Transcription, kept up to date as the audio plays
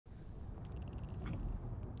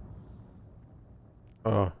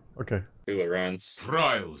Okay. Two Lorenz.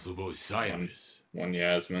 Trials of Osiris. One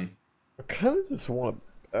Yasmin. I kind of just want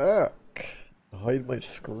back. Hide my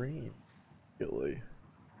screen. Really.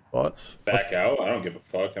 Thoughts? Back out? I don't give a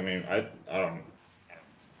fuck. I mean, I don't.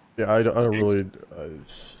 Yeah, I don't King's,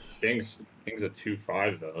 really. King's a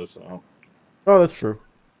 2-5 though, so. Oh, that's true.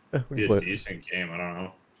 Yeah, we Be can a play it. decent game. I don't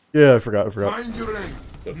know. Yeah, I forgot. Find your enemy.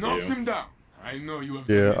 Up to Knocks you. him down. I know you have.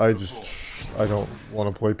 Yeah, done I this just. before. I don't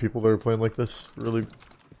want to play people that are playing like this. Really.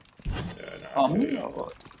 Yeah, no, I feel you.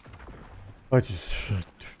 I just.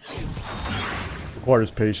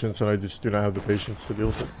 Requires patience, and I just do not have the patience to deal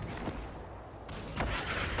with it.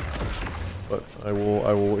 But I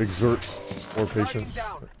will exert more patience.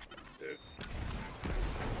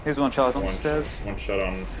 Here's one shot on the stairs. One shot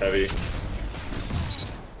on heavy.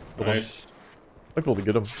 Nice. I'd be able to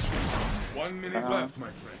get him. 1 minute left, my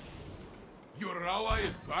friend. Your ally is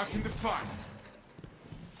back in the fight.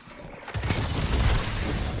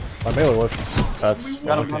 My melee left. That's Only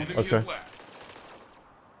one okay. enemy is Okay. left.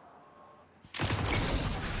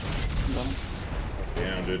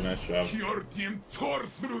 Damn, dude, nice job. Your team tore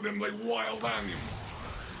through them like wild animals.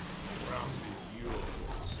 The round is yours.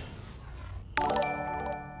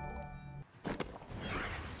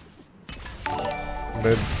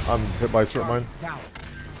 Mid. I'm hit by a certain mine.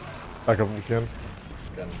 Back up if we can.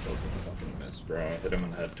 Gun doesn't fucking miss, bro. I hit him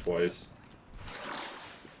in the head twice.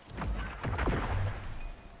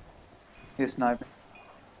 He's sniping.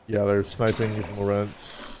 Yeah, they're sniping using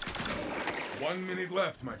Lorentz. 1 minute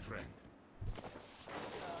left, my friend.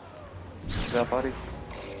 Is that body?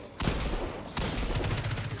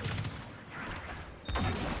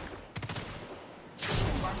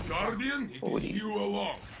 Guardian, it is you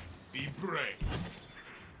alone. Be brave.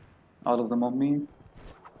 All of them on me.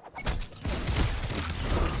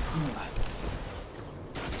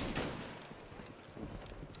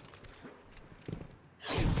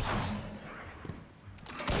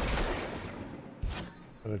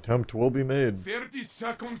 An attempt will be made. 30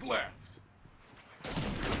 seconds left.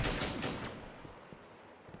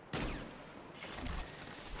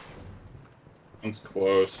 One's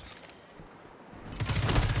close.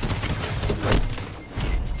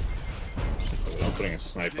 I'm putting a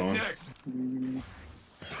snipe The on. next.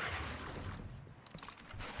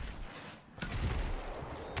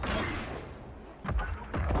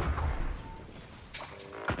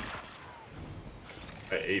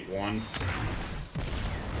 I ate one.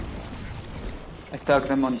 I tagged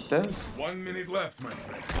them on the stairs. 1 minute left, my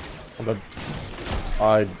friend. I'm dead.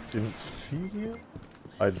 I didn't see you.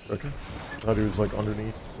 Okay. I thought he was like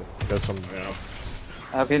underneath. I guess I'm. Yeah.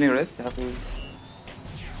 I have healing red. I have his...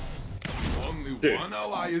 Only Dude. one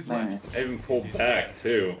ally is Nice. left. I even pulled back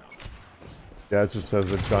too. Yeah, it just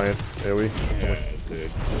has a giant AoE. Yeah, dude.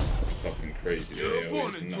 It's fucking crazy. The Your AoE is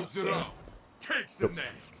opponent took nuts the there. round. Takes the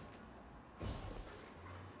next.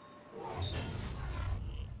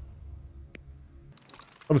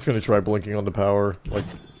 I'm just gonna try blinking on the power, like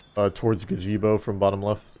towards gazebo from bottom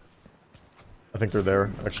left. I think they're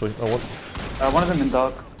there actually. Oh, what? One of them in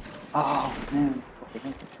dark. Oh, man.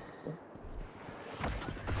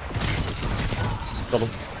 Double.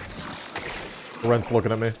 Lorentz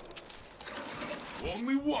looking at me.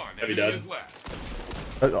 Only one Heavy enemy dead. is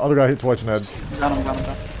left. Other guy hit twice in the head. Got him, got him,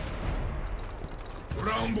 got him.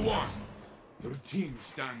 Round one. Your team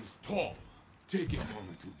stands tall. Take a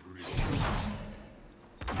moment to breathe.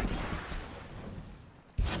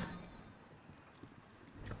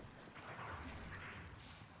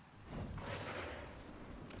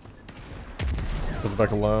 To the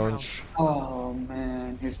back of lounge. Oh,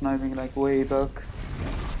 man. He's sniping like way back.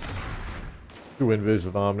 Two invis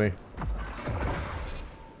with Omni.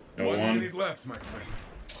 No One one. minute left, my friend.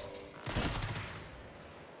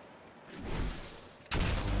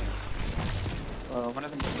 One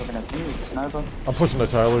of them is looking at me with the sniper. I'm pushing the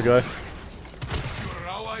Tyler guy. Your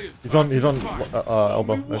ally is He's on. back He's in on the fight.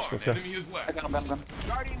 elbow. Only Nice. one Let's go. enemy is left. I got him, got him,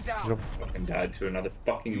 got him. Fucking died to another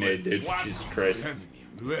fucking nade, dude. Flat Jesus on Christ. the enemy.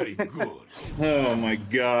 Very good. Oh my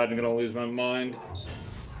god, I'm gonna lose my mind.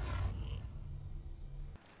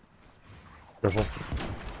 Careful.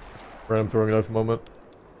 Random throwing knife moment.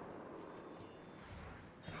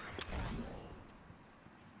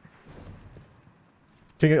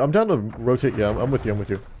 King, I'm down to rotate. Yeah, I'm with you. I'm with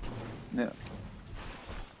you. Yeah.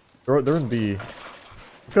 They're in B.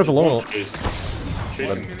 This guy's alone.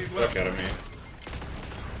 Chasing the fuck out of me.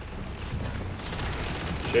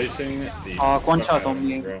 Chasing the. One fuck shot out on of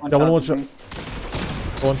me. bro. One Yeah, shot one shot. on me.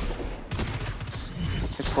 Go on.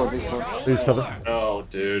 It's for this one. They use tether. Oh,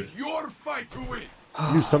 dude. Your fight to win.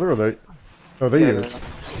 You use tether or they? No, they Yeah, use.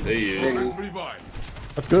 They use.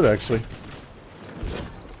 Revive. That's good actually.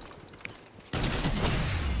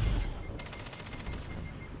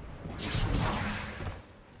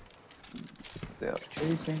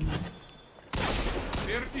 missing.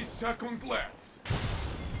 30 seconds left.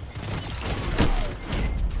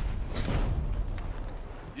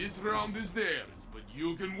 This round is theirs, but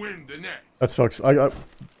you can win the next. That sucks. I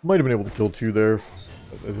might have been able to kill 2 there.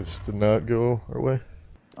 It just did not go our way.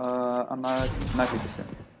 I'm at 90%.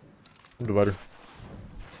 I'm divider.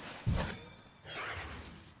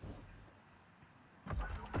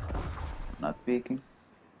 Not peeking.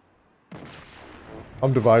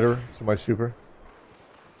 I'm divider to my super.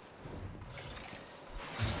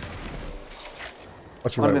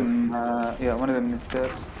 What's your One right? of them, yeah, one of them is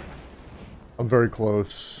stairs. I'm very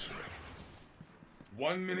close.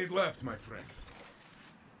 1 minute left, my friend.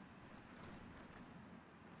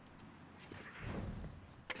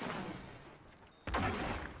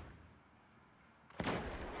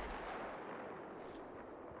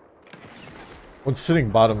 One's sitting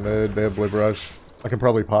bottom mid. They have blade barrage. I can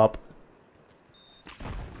probably pop.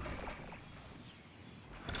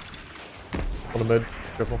 On the mid.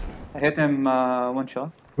 Careful. I hit him one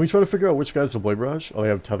shot. Can we try to figure out which guy's the blade barrage? Oh, they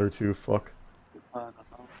have tether too. Fuck. I don't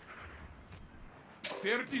know.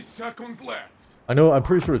 30 seconds left. I know. I'm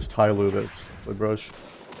pretty sure it's Tyloo that's blade barrage.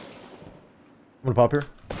 I'm gonna pop here.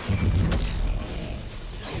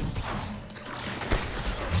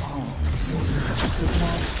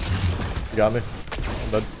 You got me.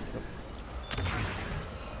 I'm dead.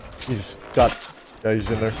 He's got. Yeah, he's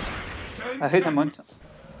in there. I hit him once.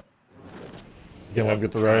 You can't let him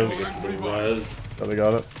get the res. Res. Yeah, they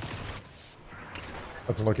got it.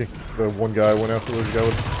 That's unlucky. The one guy went after the guy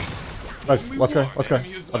with. Nice. Last guy. Last guy.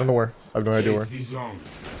 I don't know where. I have no idea where.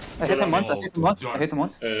 I hit him once. I hit him once. I hit him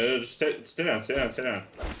once. Just stay down, stay down, stay down.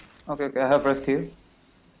 Okay, okay. I have rest here.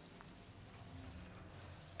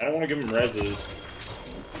 I don't want to give him reses.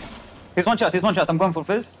 He's one shot. He's one shot. I'm going for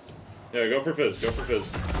fizz. Yeah, go for Fizz, go for Fizz.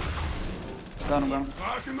 Got him.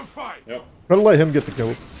 Back in the fight. Yep, Gotta let him get the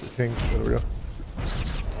kill. King. There we go.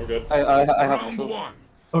 we're good. I have Round two. 1.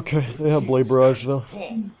 Okay, they have blade barrage though.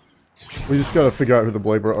 Tall. We just gotta figure out who the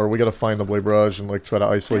blade barrage, or we gotta find the blade barrage and like try to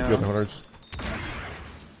isolate the Yeah. other hunters.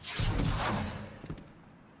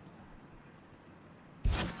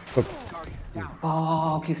 Oh,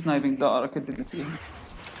 Oh, he's sniping dark. I didn't see him.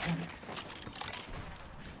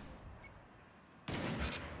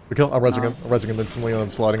 we kill. I'm rezzing him. I'm rezzing him instantly and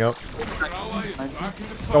I'm sliding out. Your ally is back in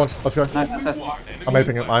the Go on, fight. let's go. Nice, nice, nice. I'm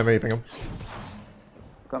aping him. I'm aping him.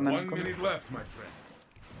 Come in. 1 Come in. minute left, my friend.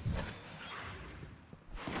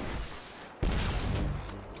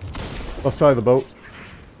 Left side of the boat.